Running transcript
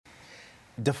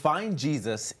Define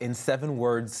Jesus in 7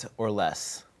 words or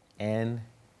less. And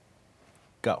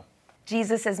go.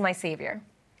 Jesus is my Savior.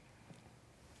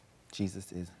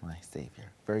 Jesus is my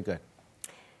Savior. Very good.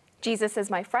 Jesus is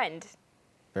my friend.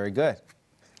 Very good.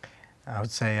 I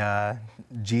would say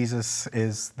Jesus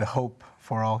is the hope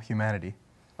for all humanity.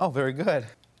 Oh, very good.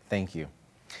 Thank you.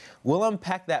 We'll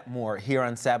unpack that more here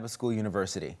on Sabbath School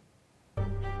University.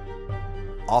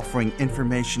 Offering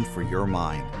information for your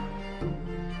mind,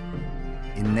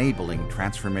 enabling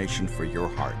transformation for your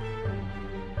heart.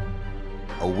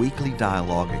 A weekly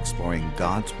dialogue exploring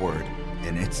God's Word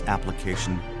and its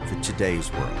application for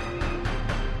today's world.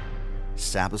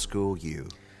 Sabbath School U.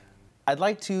 I'd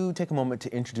like to take a moment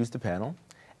to introduce the panel,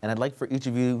 and I'd like for each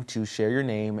of you to share your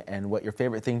name and what your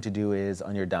favorite thing to do is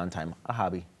on your downtime, a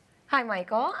hobby. Hi,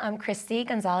 Michael. I'm Christy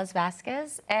Gonzalez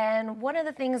Vasquez, and one of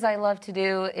the things I love to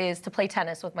do is to play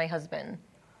tennis with my husband.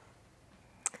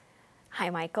 Hi,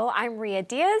 Michael. I'm Ria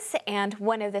Diaz, and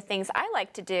one of the things I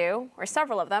like to do, or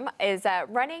several of them, is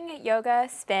running, yoga,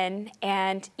 spin,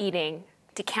 and eating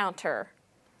to counter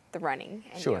the running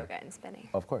and yoga and spinning.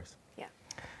 Of course. Yeah.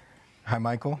 Hi,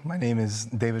 Michael. My name is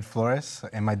David Flores.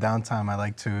 In my downtime, I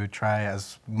like to try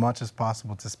as much as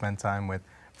possible to spend time with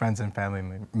friends and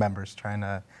family members, trying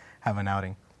to have an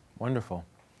outing. Wonderful.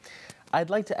 I'd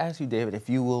like to ask you, David, if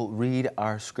you will read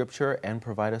our scripture and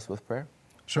provide us with prayer.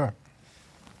 Sure.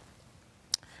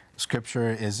 Scripture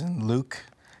is in Luke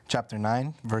chapter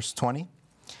 9, verse 20.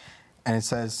 And it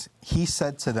says, "He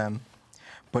said to them,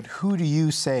 'But who do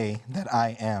you say that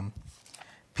I am?'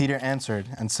 Peter answered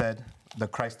and said, 'The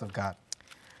Christ of God.'"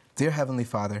 Dear Heavenly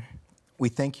Father, we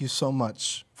thank you so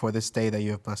much for this day that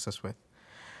you have blessed us with.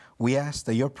 We ask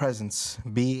that your presence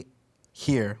be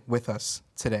here with us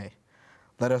today.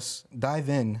 Let us dive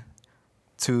in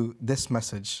to this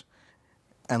message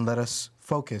and let us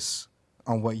focus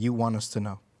on what you want us to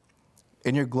know.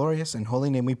 In your glorious and holy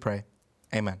name we pray.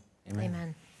 Amen. Amen.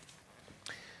 Amen.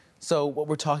 So what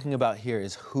we're talking about here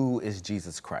is who is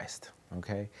Jesus Christ,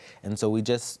 okay? And so we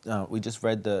just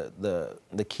read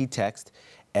the key text,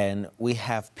 and we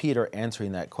have Peter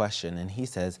answering that question, and he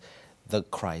says, the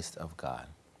Christ of God.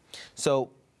 So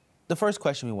the first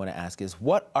question we want to ask is,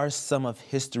 what are some of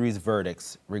history's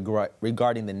verdicts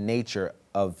regarding the nature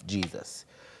of Jesus?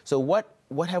 So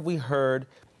what have we heard?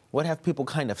 What have people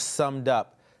kind of summed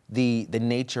up the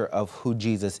nature of who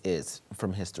Jesus is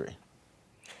from history?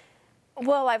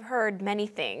 Well, I've heard many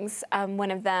things. One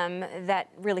of them that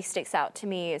really sticks out to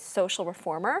me is social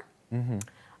reformer.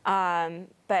 Mm-hmm.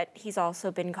 But he's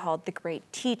also been called the great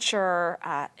teacher,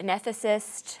 an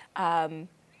ethicist,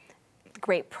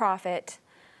 great prophet.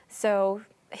 So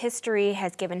history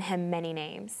has given him many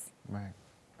names. Right.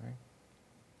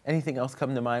 Anything else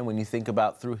come to mind when you think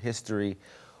about through history,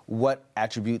 what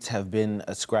attributes have been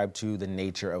ascribed to the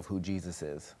nature of who Jesus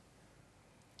is?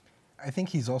 I think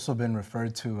he's also been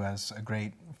referred to as a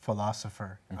great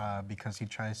philosopher because he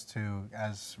tries to,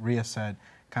 as Ria said,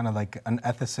 kind of like an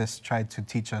ethicist, tried to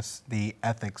teach us the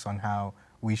ethics on how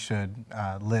we should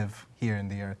live here in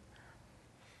the earth.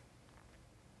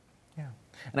 Yeah,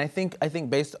 and I think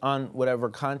based on whatever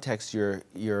context you're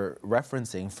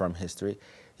referencing from history,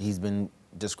 he's been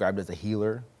described as a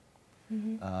healer.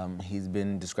 Mm-hmm. He's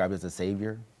been described as a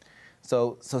savior.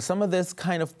 So some of this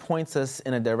kind of points us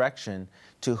in a direction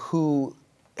to who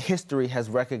history has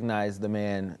recognized the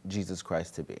man Jesus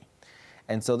Christ to be.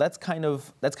 And so that's kind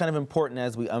of important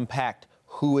as we unpack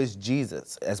who is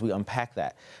Jesus, as we unpack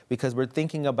that, because we're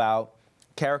thinking about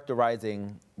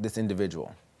characterizing this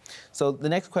individual. So the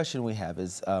next question we have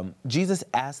is, Jesus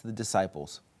asked the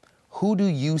disciples, "Who do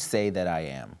you say that I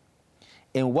am?"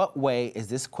 In what way is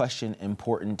this question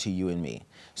important to you and me?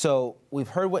 So we've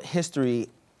heard what history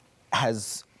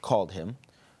has called him,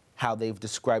 how they've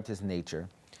described his nature,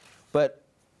 but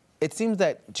it seems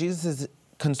that Jesus is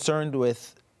concerned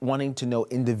with wanting to know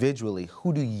individually,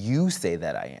 who do you say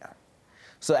that I am?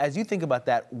 So as you think about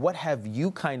that, what have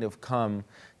you kind of come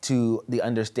to the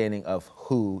understanding of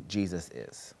who Jesus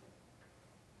is?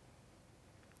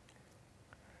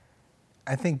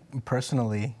 I think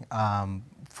personally,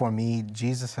 for me,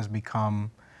 Jesus has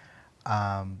become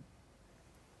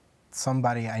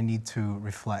somebody I need to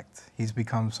reflect. He's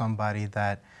become somebody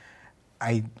that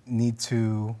I need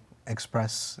to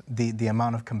express the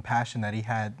amount of compassion that he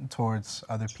had towards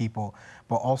other people,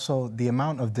 but also the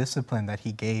amount of discipline that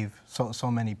he gave so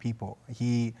many people.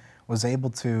 He was able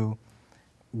to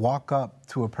walk up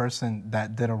to a person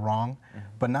that did a wrong,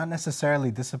 but not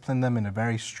necessarily discipline them in a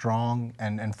very strong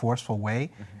and forceful way,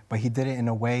 but he did it in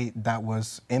a way that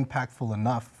was impactful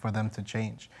enough for them to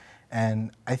change.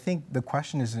 And I think the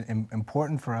question is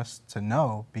important for us to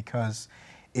know, because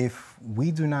if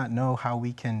we do not know how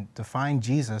we can define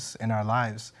Jesus in our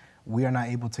lives, we are not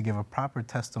able to give a proper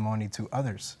testimony to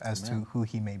others as to who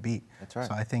he may be. That's right.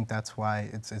 So I think that's why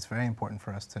it's very important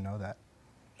for us to know that.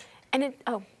 And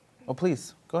Oh,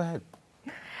 please, go ahead.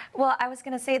 Well, I was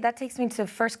going to say that takes me to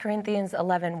 1 Corinthians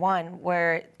 11:1,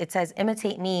 where it says,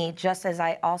 imitate me just as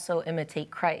I also imitate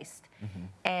Christ.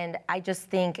 And I just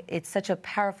think it's such a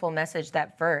powerful message,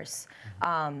 that verse.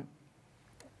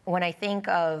 When I think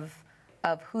of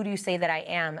who do you say that I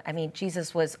am, I mean,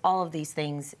 Jesus was all of these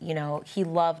things. You know, he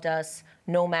loved us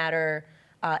no matter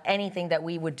anything that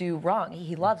we would do wrong.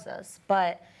 He loves us.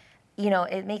 But, you know,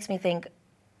 it makes me think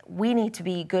we need to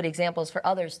be good examples for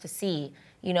others to see,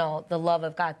 you know, the love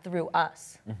of God through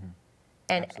us.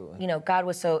 And, Absolutely. you know, God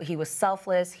was he was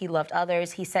selfless. He loved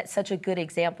others. He set such a good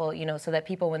example, you know, so that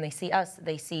people, when they see us,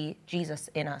 they see Jesus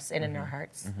in us and in our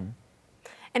hearts.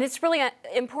 And it's really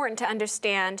important to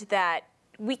understand that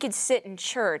we could sit in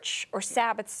church or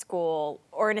Sabbath school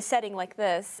or in a setting like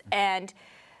this and,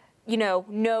 you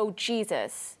know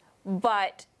Jesus,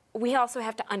 but we also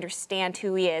have to understand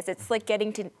who he is. It's like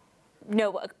getting to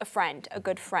know a friend, a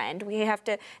good friend. We have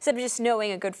to, instead of just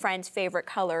knowing a good friend's favorite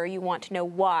color, you want to know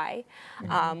why,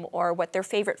 or what their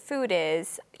favorite food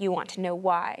is, you want to know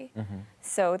why.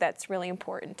 So that's really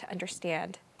important to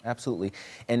understand. Absolutely.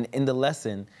 And in the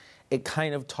lesson, it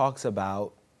kind of talks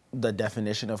about the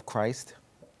definition of Christ.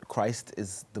 Christ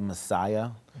is the Messiah.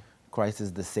 Christ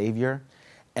is the Savior.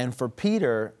 And for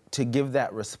Peter to give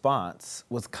that response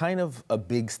was kind of a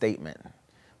big statement,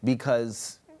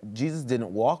 because Jesus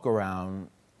didn't walk around,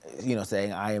 you know,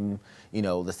 saying, I am, you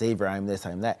know, the Savior, I am this,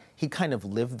 I am that. He kind of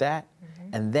lived that.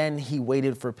 And then he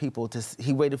waited for people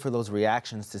he waited for those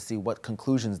reactions to see what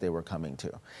conclusions they were coming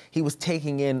to. He was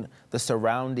taking in the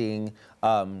surrounding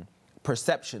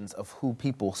perceptions of who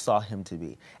people saw him to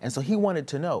be. And so he wanted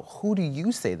to know, who do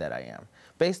you say that I am?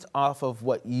 Based off of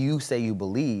what you say you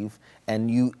believe and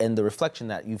the reflection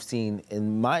that you've seen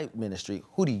in my ministry,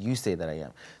 who do you say that I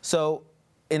am? So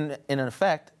in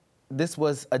effect, this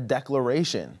was a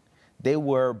declaration. They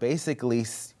were basically,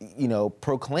 you know,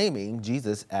 proclaiming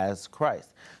Jesus as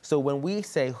Christ. So when we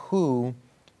say, who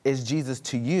is Jesus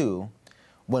to you,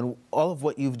 when all of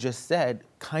what you've just said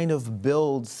kind of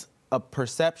builds a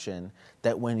perception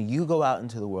that when you go out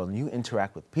into the world and you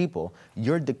interact with people,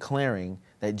 you're declaring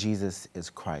that Jesus is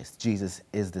Christ, Jesus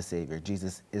is the Savior,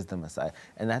 Jesus is the Messiah.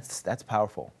 And that's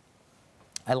powerful.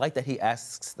 I like that he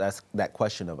asks that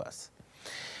question of us.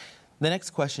 The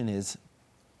next question is,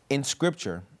 in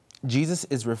Scripture, Jesus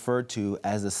is referred to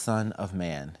as the Son of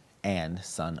Man and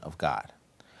Son of God.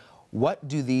 What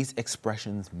do these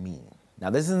expressions mean?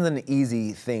 Now, this isn't an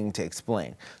easy thing to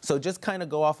explain. So just kind of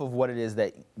go off of what it is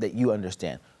that you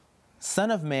understand.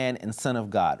 Son of Man and Son of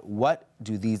God, what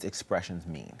do these expressions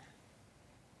mean?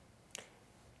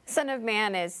 Son of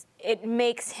Man it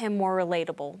makes him more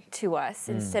relatable to us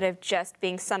instead of just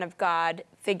being Son of God,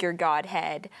 figure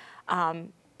Godhead.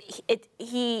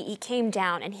 He came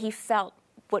down and he felt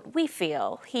what we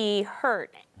feel. He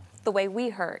hurt the way we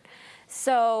hurt.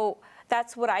 So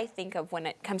that's what I think of when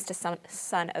it comes to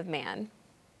Son of Man.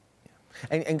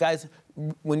 And guys,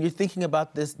 when you're thinking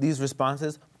about these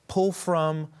responses, pull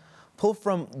from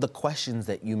the questions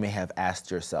that you may have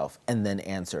asked yourself and then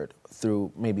answered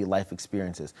through maybe life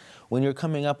experiences. When you're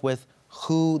coming up with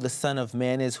who the Son of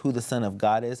Man is, who the Son of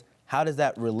God is, how does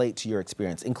that relate to your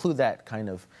experience? Include that kind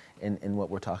of in what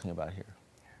we're talking about here.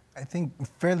 I think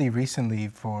fairly recently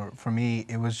for me,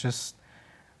 it was just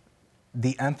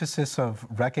the emphasis of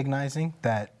recognizing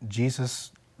that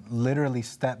Jesus literally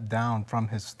stepped down from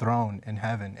his throne in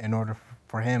heaven in order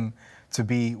for him to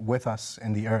be with us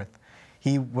in the earth.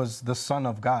 He was the Son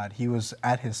of God. He was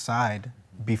at his side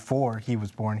before he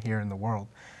was born here in the world.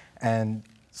 And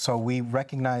so we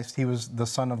recognized he was the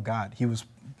Son of God.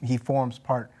 He forms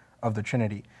part of the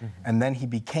Trinity. And then he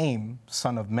became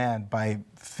Son of Man by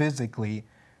physically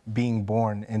being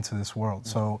born into this world.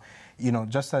 So, you know,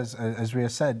 just as Ria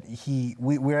said,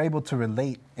 we're able to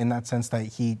relate in that sense that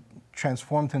he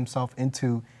transformed himself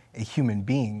into a human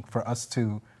being for us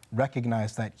to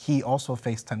recognize that he also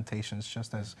faced temptations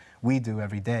just as we do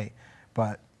every day.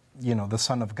 But, you know, the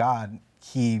Son of God,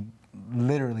 he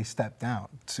literally stepped down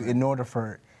in order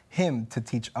for him to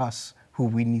teach us who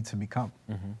we need to become.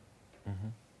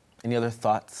 Any other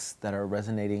thoughts that are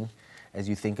resonating as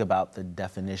you think about the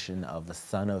definition of the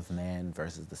Son of Man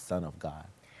versus the Son of God?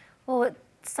 Well,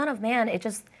 Son of Man,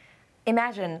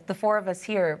 imagine the four of us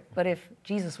here, but if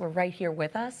Jesus were right here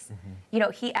with us, you know,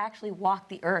 he actually walked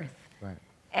the earth. Right.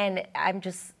 And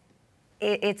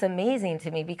it's amazing to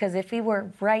me, because if he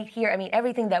were right here, I mean,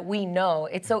 everything that we know,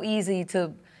 it's so easy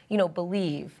to, you know,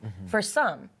 believe for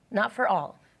some, not for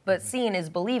all. but seeing is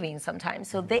believing sometimes.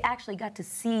 So they actually got to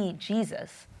see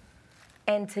Jesus.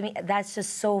 And to me, that's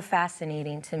just so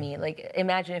fascinating to me. Like,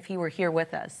 imagine if he were here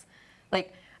with us.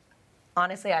 Like,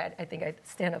 honestly, I think I'd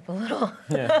stand up a little.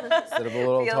 Yeah, sit up a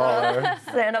little taller.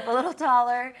 Stand up a little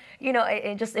taller. You know,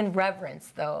 and just in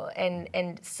reverence, though.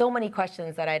 And so many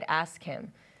questions that I'd ask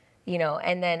him. You know,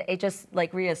 and then it just,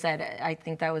 like Ria said, I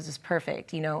think that was just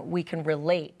perfect. You know, we can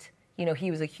relate. You know,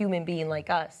 he was a human being like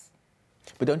us.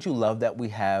 But don't you love that we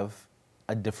have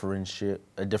a differentiation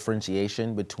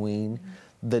between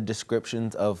the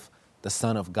descriptions of the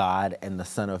Son of God and the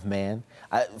Son of Man?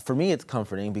 For me, it's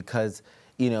comforting because,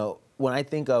 you know, when I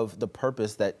think of the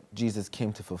purpose that Jesus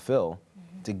came to fulfill,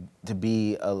 to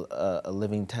be a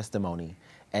living testimony,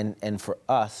 and for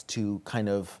us to kind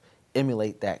of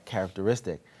emulate that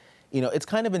characteristic, you know, it's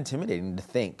kind of intimidating to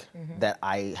think that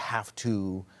I have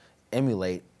to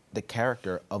emulate the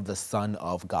character of the Son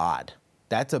of God.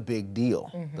 That's a big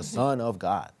deal, the Son of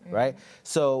God, right?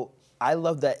 So I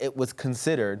love that it was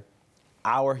considered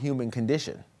our human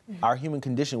condition. Our human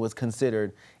condition was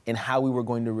considered in how we were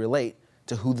going to relate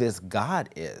to who this God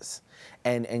is.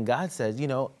 And God says, you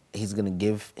know, he's going to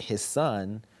give his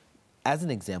Son as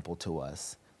an example to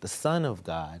us, the Son of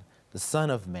God, the Son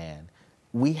of Man.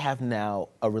 We have now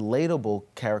a relatable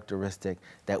characteristic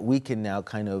that we can now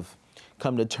kind of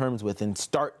come to terms with and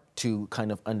start to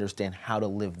kind of understand how to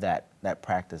live that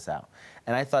practice out.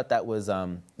 And I thought that was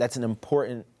that's an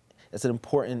important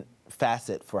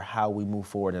facet for how we move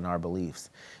forward in our beliefs,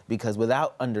 because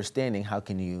without understanding, how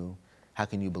can you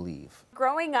believe?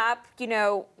 Growing up, you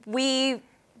know, we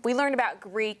learn about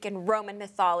Greek and Roman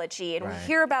mythology, and we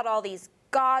hear about all these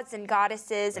gods and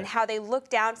goddesses and how they look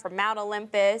down from Mount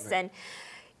Olympus, and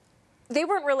they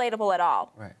weren't relatable at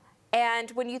all. Right. And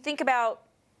when you think about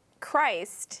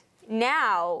Christ,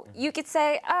 now you could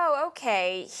say, oh,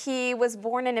 okay, he was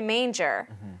born in a manger.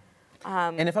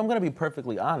 And if I'm going to be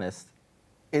perfectly honest,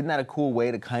 isn't that a cool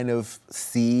way to kind of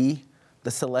see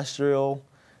the celestial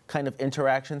kind of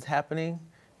interactions happening?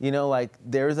 You know, like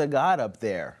there's a God up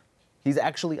there. He's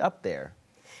actually up there.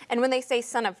 And when they say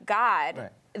Son of God,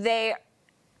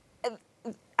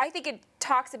 I think it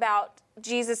talks about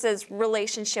Jesus'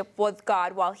 relationship with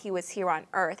God while he was here on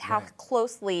earth, how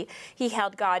closely he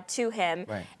held God to him.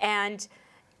 And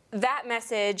that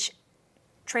message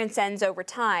transcends over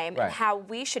time and how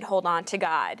we should hold on to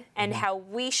God and how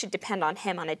we should depend on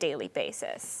him on a daily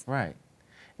basis. Right.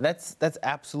 That's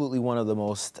absolutely one of the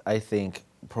most, I think,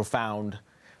 profound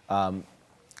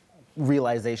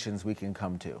realizations we can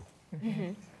come to.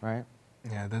 Right?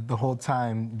 Yeah, the whole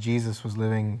time Jesus was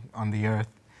living on the earth,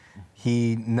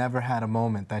 he never had a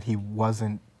moment that he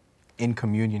wasn't in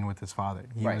communion with his Father.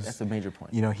 He was, that's a major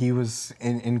point. You know, he was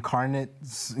incarnate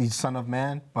Son of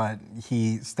Man, but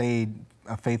he stayed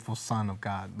a faithful Son of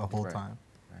God the whole time.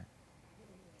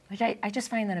 Which I just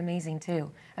find that amazing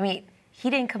too. I mean, he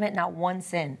didn't commit not one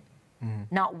sin,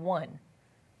 not one.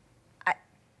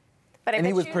 But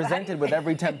he was presented with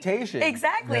every temptation.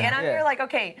 Exactly. And I'm here like,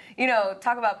 okay, you know,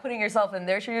 talk about putting yourself in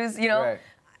their shoes, you know.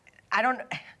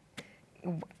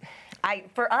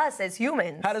 For us as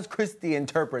humans. How does Christy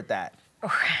interpret that?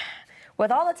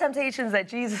 With all the temptations that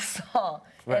Jesus saw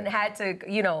and had to,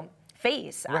 you know,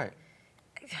 face.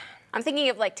 I'm thinking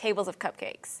of like tables of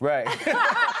cupcakes. Right. You're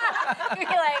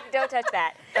like, don't touch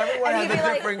that. Everyone has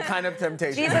a different kind of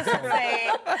temptation. Jesus would say,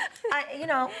 you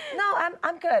know, no,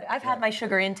 I'm good. I've had my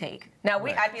sugar intake. Now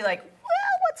I'd be like,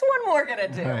 well, what's one more gonna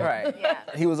do? Right. Yeah.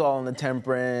 He was all in the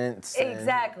temperance.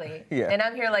 Exactly. And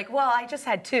I'm here like, well, I just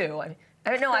had 2. I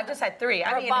mean, no, I've just had 3.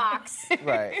 Or a box.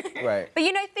 Right. But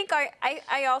you know,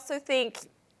 I also think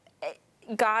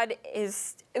God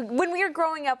is, when we are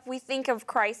growing up, we think of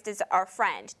Christ as our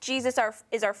friend. Jesus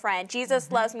is our friend.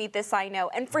 Jesus loves me, this I know.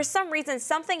 And for some reason,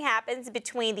 something happens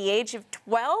between the age of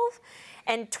 12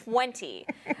 and 20,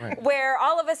 where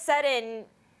all of a sudden,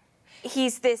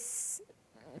 he's this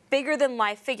bigger than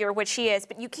life figure, which he is,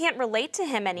 but you can't relate to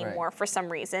him anymore for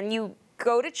some reason. You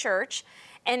go to church,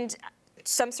 and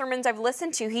some sermons I've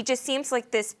listened to, he just seems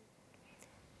like this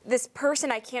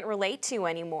person I can't relate to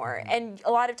anymore. And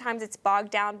a lot of times it's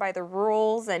bogged down by the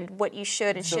rules and what you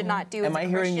should and should not do as a Christian. Am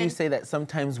I hearing you say that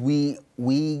sometimes we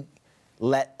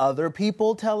let other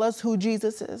people tell us who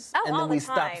Jesus is? Oh, and then all we the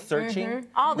stop time. searching?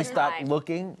 All the we stop time.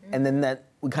 looking, and then that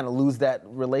we kind of lose that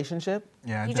relationship?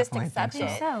 Yeah, You just definitely accept think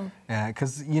it. So. Yeah,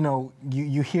 because you know,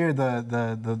 you hear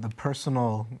the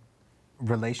personal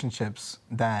relationships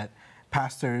that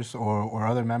pastors or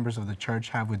other members of the church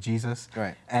have with Jesus,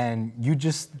 and you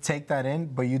just take that in,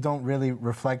 but you don't really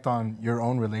reflect on your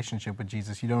own relationship with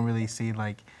Jesus. You don't really see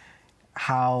like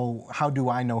how do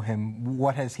I know him?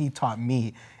 What has he taught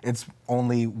me? It's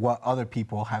only what other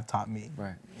people have taught me.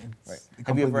 Right. It's Have you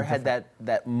completely ever had different.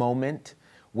 that moment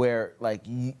where like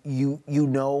you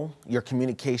know your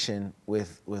communication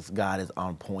with God is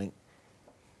on point,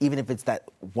 even if it's that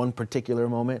one particular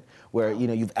moment where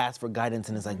you've asked for guidance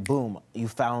and it's like boom, you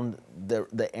found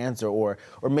the answer, or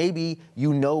maybe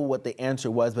you know what the answer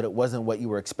was but it wasn't what you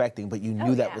were expecting, but you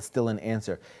knew that was still an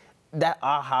answer. That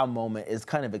aha moment is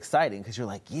kind of exciting because you're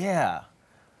like, yeah,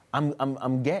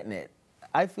 I'm getting it.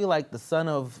 I feel like the Son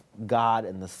of God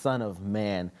and the Son of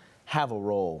Man have a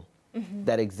role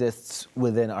that exists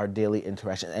within our daily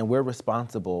interaction, and we're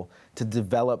responsible to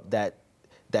develop that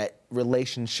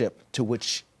relationship to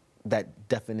which that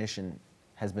definition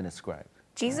has been ascribed.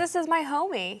 Jesus is my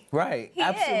homie. Right, He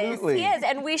absolutely. He is,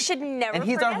 and we should never And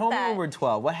he's forget our homie that. when we're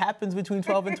 12. What happens between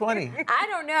 12 and 20? I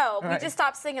don't know. Right. We just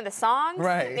stopped singing the songs.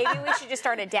 Right. Maybe we should just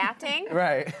start adapting.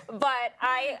 Right. But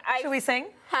I Should we sing?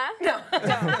 Huh? No.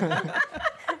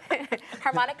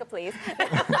 Harmonica, please.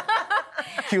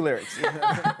 Cue lyrics.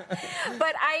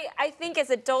 But I think as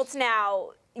adults now,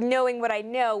 knowing what I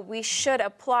know, we should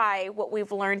apply what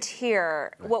we've learned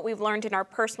here, what we've learned in our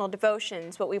personal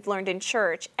devotions, what we've learned in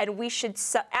church, and we should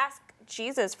ask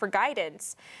Jesus for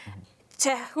guidance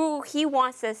to who he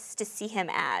wants us to see him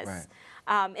as,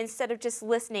 instead of just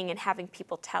listening and having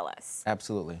people tell us.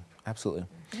 Absolutely.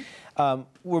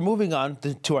 We're moving on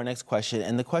to our next question,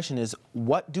 and the question is,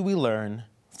 what do we learn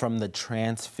from the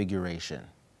Transfiguration?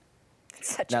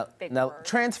 Such a big Now, word.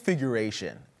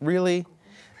 Transfiguration, really?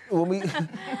 When we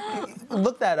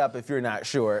look that up if you're not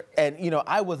sure, and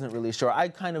I wasn't really sure. I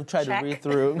kind of tried to read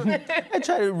through. I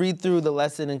tried to read through the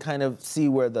lesson and kind of see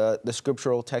where the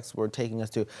scriptural texts were taking us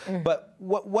to. But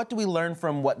what do we learn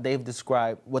from what they've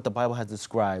described, what the Bible has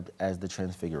described as the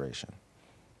Transfiguration?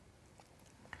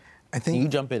 I think You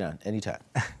jump in on anytime.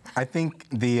 I think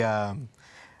the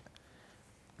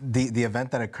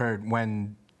event that occurred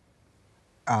when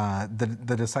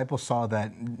the disciples saw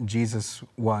that Jesus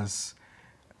was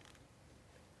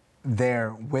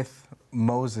there with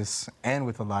Moses and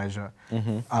with Elijah,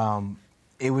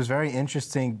 it was very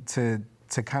interesting to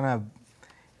kind of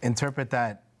interpret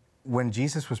that when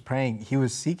Jesus was praying, he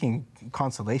was seeking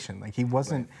consolation. Like he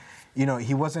wasn't,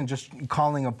 he wasn't just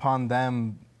calling upon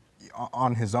them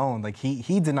on his own. Like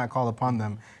he did not call upon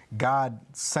them. God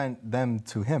sent them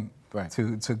to him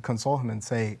to console him and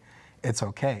say, it's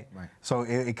okay. Right. So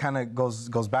it kind of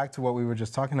goes back to what we were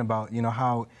just talking about,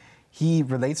 how he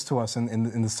relates to us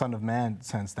in the Son of Man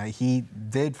sense, that he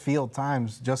did feel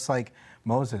times just like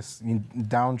Moses,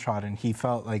 downtrodden. He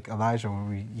felt like Elijah,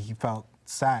 where he felt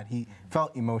sad. He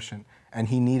felt emotion, and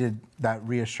he needed that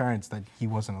reassurance that he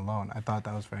wasn't alone. I thought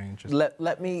that was very interesting.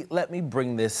 Let me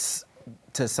bring this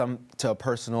to a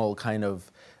personal kind of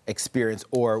experience,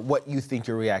 or what you think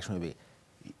your reaction would be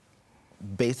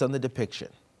based on the depiction.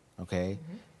 Okay,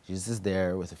 Jesus is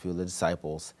there with a few of the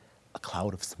disciples, a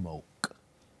cloud of smoke.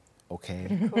 Okay,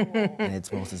 and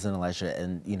it's Moses and Elijah,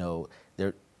 and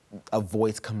a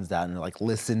voice comes down and they're like,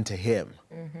 listen to him.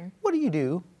 What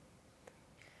do?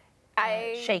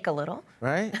 I Shake a little.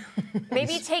 Right?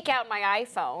 maybe take out my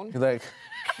iPhone You're like,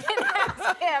 and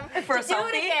ask him For a to do selfie?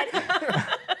 it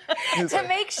again to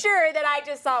make sure that I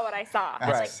just saw what I saw.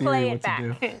 Ask Like Siri play what it to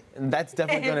back. do. and that's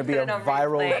definitely going to be a Put it on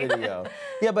viral replay. video.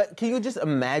 Yeah, but can you just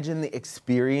imagine the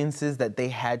experiences that they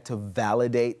had to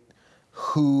validate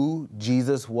who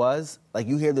Jesus was? Like,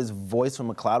 you hear this voice from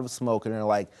a cloud of smoke and they're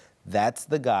like, that's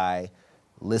the guy,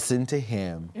 listen to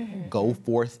him, go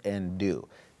forth and do.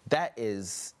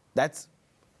 That's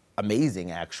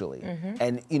amazing, actually.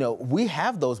 And we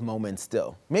have those moments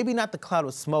still. Maybe not the cloud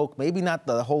of smoke, maybe not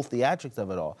the whole theatrics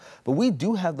of it all, but we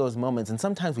do have those moments, and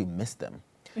sometimes we miss them.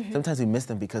 Sometimes we miss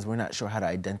them because we're not sure how to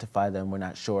identify them. We're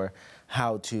not sure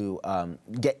how to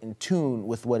get in tune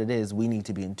with what it is we need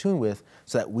to be in tune with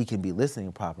so that we can be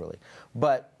listening properly.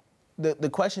 But the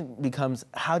question becomes,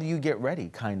 how do you get ready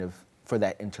kind of for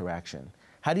that interaction?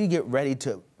 How do you get ready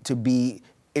to be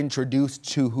introduced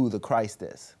to who the Christ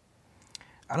is?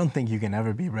 I don't think you can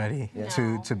ever be ready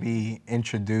to be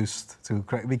introduced to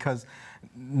Christ, because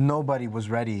nobody was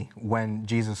ready when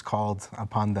Jesus called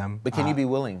upon them. But can you be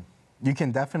willing? You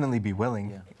can definitely be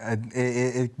willing,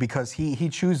 because he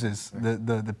chooses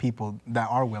the people that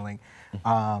are willing.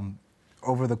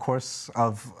 Over the course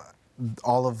of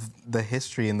all of the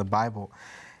history in the Bible,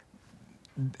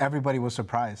 everybody was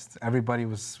surprised. Everybody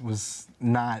was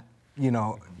not,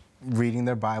 reading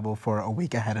their Bible for a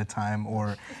week ahead of time,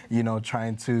 or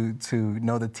trying to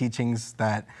know the teachings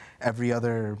that every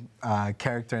other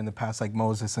character in the past, like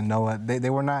Moses and Noah, they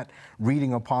were not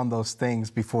reading upon those things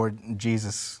before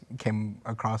Jesus came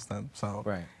across them. So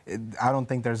Right. I don't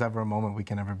think there's ever a moment we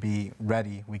can ever be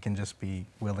ready. We can just be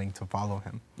willing to follow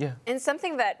him. Yeah. And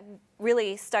something that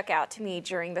really stuck out to me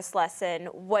during this lesson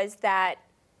was that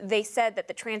they said that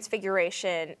the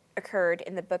transfiguration occurred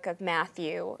in the book of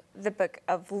Matthew, the book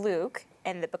of Luke,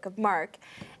 and the book of Mark.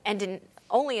 And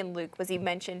only in Luke was he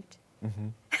mentioned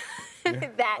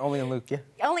that. Only in Luke, yeah.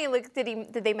 Only in Luke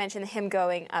did they mention him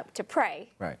going up to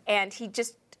pray. Right. And he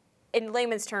just, in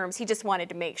layman's terms, he just wanted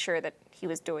to make sure that he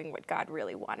was doing what God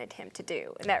really wanted him to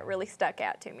do. And that really stuck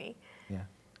out to me. Yeah,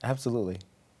 absolutely.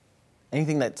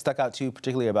 Anything that stuck out to you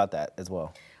particularly about that as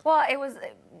well? Well, it was,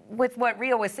 with what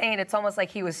Rio was saying, it's almost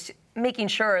like he was making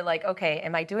sure, like, okay,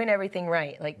 am I doing everything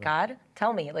right? Like, God,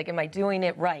 tell me, like, am I doing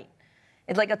it right?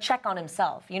 It's like a check on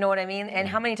himself, you know what I mean? And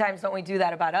how many times don't we do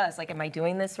that about us? Like, am I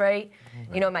doing this right?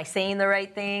 Am I saying the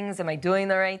right things? Am I doing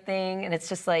the right thing? And it's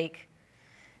just like,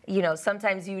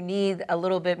 sometimes you need a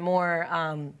little bit more,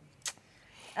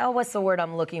 what's the word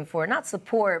I'm looking for? Not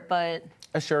support, but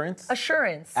Assurance?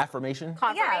 Affirmation?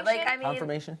 Yeah, like, I mean,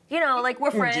 Confirmation? Like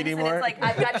we're friends, and Moore. it's like,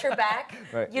 I've got your back.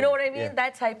 Right, You know what I mean? yeah.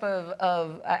 That type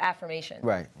of affirmation.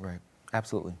 Right.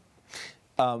 Absolutely.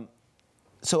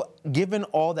 So given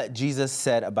all that Jesus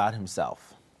said about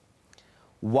himself,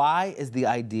 why is the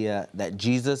idea that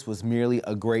Jesus was merely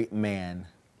a great man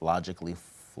logically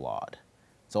flawed?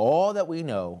 So all that we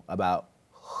know about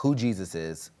who Jesus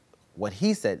is, what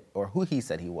he said, or who he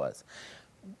said he was,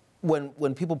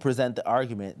 when people present the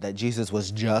argument that Jesus was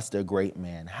just a great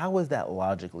man, how is that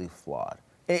logically flawed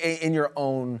in your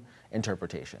own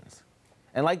interpretations?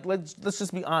 And let's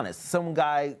just be honest. Some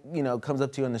guy, comes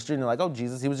up to you on the street and they're like, "Oh,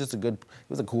 Jesus, he was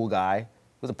a cool guy.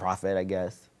 He was a prophet, I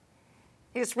guess."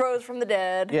 He just rose from the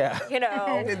dead. Yeah. Did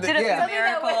a few Yeah.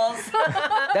 miracles.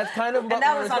 That's kind of And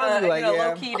that was on a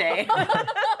low-key day.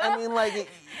 I mean,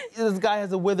 this guy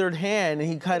has a withered hand and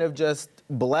he kind of just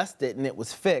blessed it and it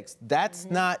was fixed. That's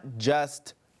not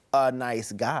just a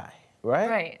nice guy,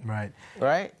 right? Right.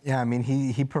 Right? Yeah, I mean,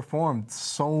 he performed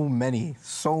so many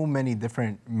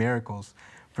different miracles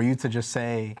for you to just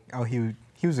say, oh,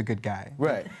 he was a good guy.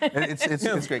 Right.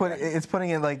 It's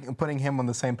putting him on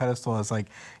the same pedestal as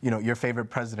your favorite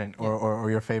president or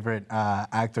your favorite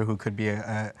actor who could be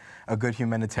a good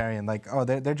humanitarian. Like, oh,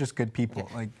 they're just good people.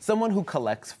 Like Someone who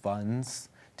collects funds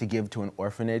to give to an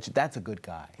orphanage, that's a good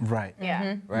guy. right.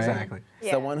 Yeah. Right? Exactly.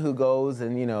 Yeah. Someone who goes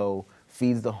and,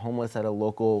 feeds the homeless at a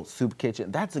local soup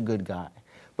kitchen, that's a good guy.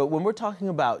 But when we're talking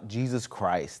about Jesus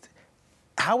Christ,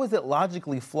 how is it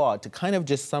logically flawed to kind of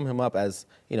just sum him up as,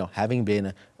 having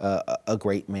been a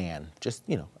great man, just,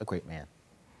 a great man?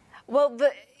 Well,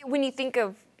 when you think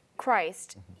of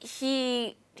Christ,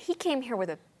 he came here with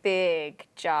a big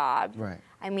job. Right.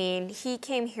 I mean, he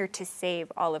came here to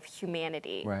save all of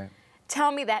humanity. Right.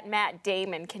 Tell me that Matt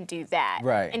Damon can do that.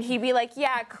 Right. And he'd be like,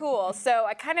 yeah, cool. So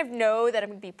I kind of know that I'm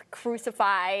going to be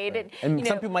crucified. And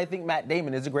some people might think Matt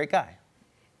Damon is a great guy.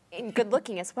 And good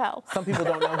looking as well. Some people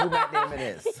don't know who Matt Damon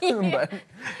is. But,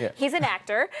 yeah. He's an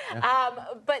actor.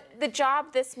 But the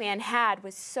job this man had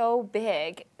was so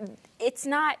big. It's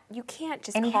not, you can't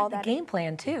just And he call had that. the game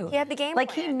plan, too. He had the game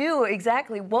Like, he plan. knew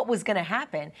exactly what was going to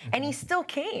happen, and he still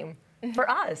came for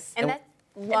us. And that's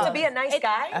And love. to be a nice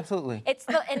guy. Absolutely.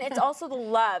 And it's also the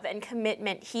love and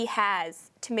commitment he has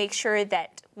to make sure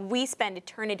that we spend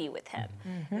eternity with him.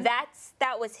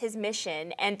 That was his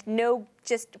mission, and no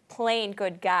just plain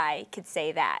good guy could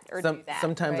say that or do that.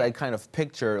 Sometimes Right. I kind of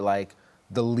picture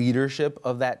the leadership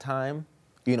of that time,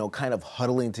 kind of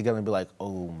huddling together and be like,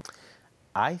 "Oh,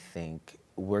 I think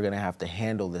we're gonna have to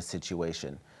handle this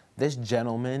situation. This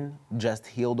gentleman just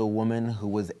healed a woman who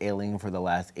was ailing for the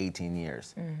last 18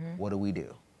 years. What do we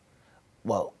do?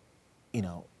 Well,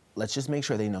 let's just make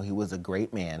sure they know he was a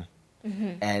great man,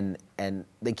 and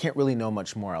they can't really know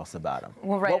much more else about him."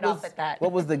 We'll write it off at that.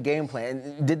 What was the game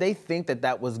plan? Did they think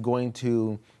that was going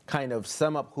to kind of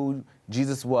sum up who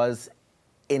Jesus was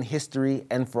in history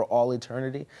and for all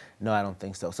eternity? No, I don't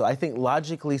think so. So I think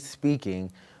logically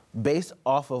speaking, based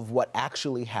off of what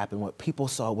actually happened, what people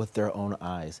saw with their own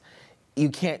eyes, you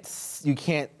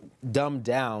can't dumb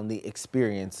down the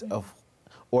experience of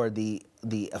or the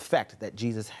effect that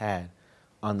Jesus had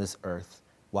on this earth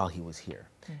while he was here.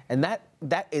 And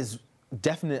that is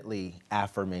definitely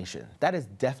affirmation. That is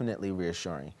definitely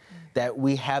reassuring that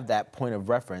we have that point of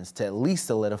reference to at least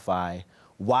solidify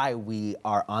why we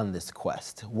are on this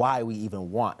quest, why we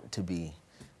even want to be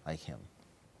like him.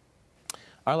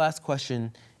 Our last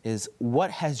question is,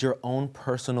 what has your own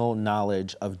personal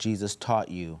knowledge of Jesus taught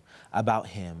you about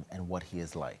him and what he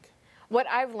is like? What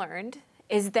I've learned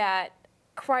is that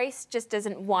Christ just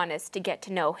doesn't want us to get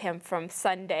to know him from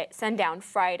sundown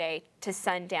Friday to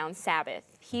sundown Sabbath.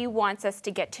 He wants us to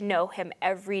get to know him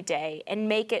every day and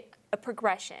make it a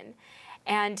progression.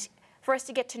 And for us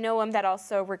to get to know him, that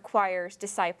also requires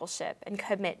discipleship and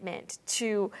commitment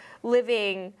to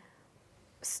living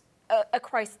a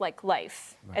Christ-like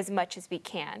life as much as we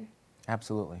can.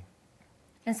 Absolutely.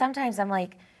 And sometimes I'm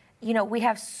like, you know, we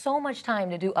have so much time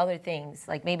to do other things,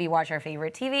 like maybe watch our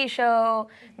favorite TV show,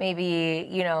 maybe,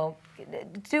 you know,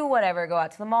 do whatever, go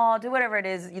out to the mall, do whatever it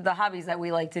is, the hobbies that we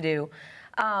like to do.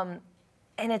 And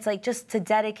it's like just to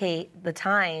dedicate the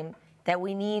time that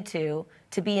we need to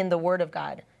be in the Word of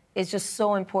God is just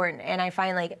so important. And I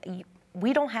find like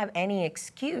we don't have any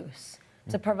excuse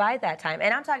to provide that time.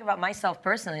 And I'm talking about myself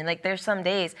personally. Like there's some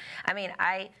days, I mean,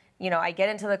 I get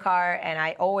into the car and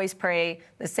I always pray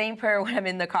the same prayer when I'm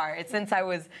in the car. It's since I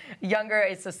was younger,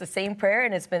 it's just the same prayer,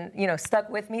 and it's been, you know, stuck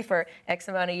with me for X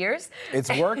amount of years. It's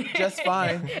worked just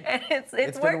fine. And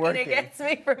it's working. It gets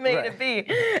me from A to B.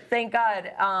 Thank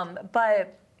God.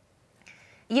 But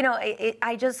you know,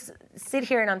 I just sit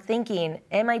here and I'm thinking,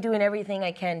 am I doing everything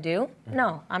I can do?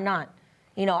 No, I'm not.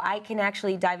 You know, I can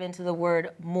actually dive into the Word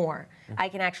more. I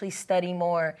can actually study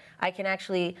more. I can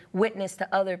actually witness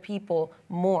to other people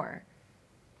more.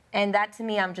 And that to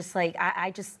me, I'm just like,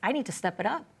 I need to step it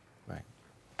up. Right.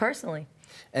 Personally.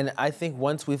 And I think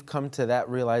once we've come to that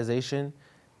realization,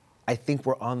 I think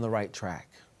we're on the right track.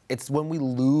 It's when we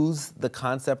lose the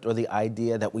concept or the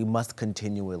idea that we must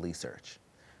continually search,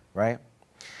 right?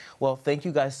 Well, thank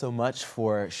you guys so much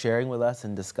for sharing with us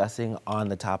and discussing on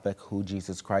the topic who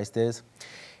Jesus Christ is.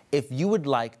 If you would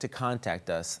like to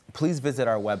contact us, please visit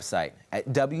our website at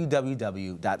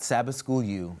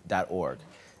www.sabbathschoolu.org.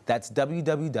 That's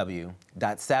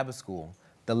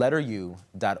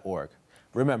www.sabbathschool.org.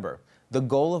 Remember, the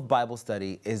goal of Bible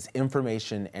study is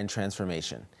information and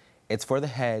transformation. It's for the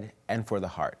head and for the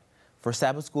heart. For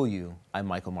Sabbath School U, I'm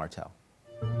Michael Martell.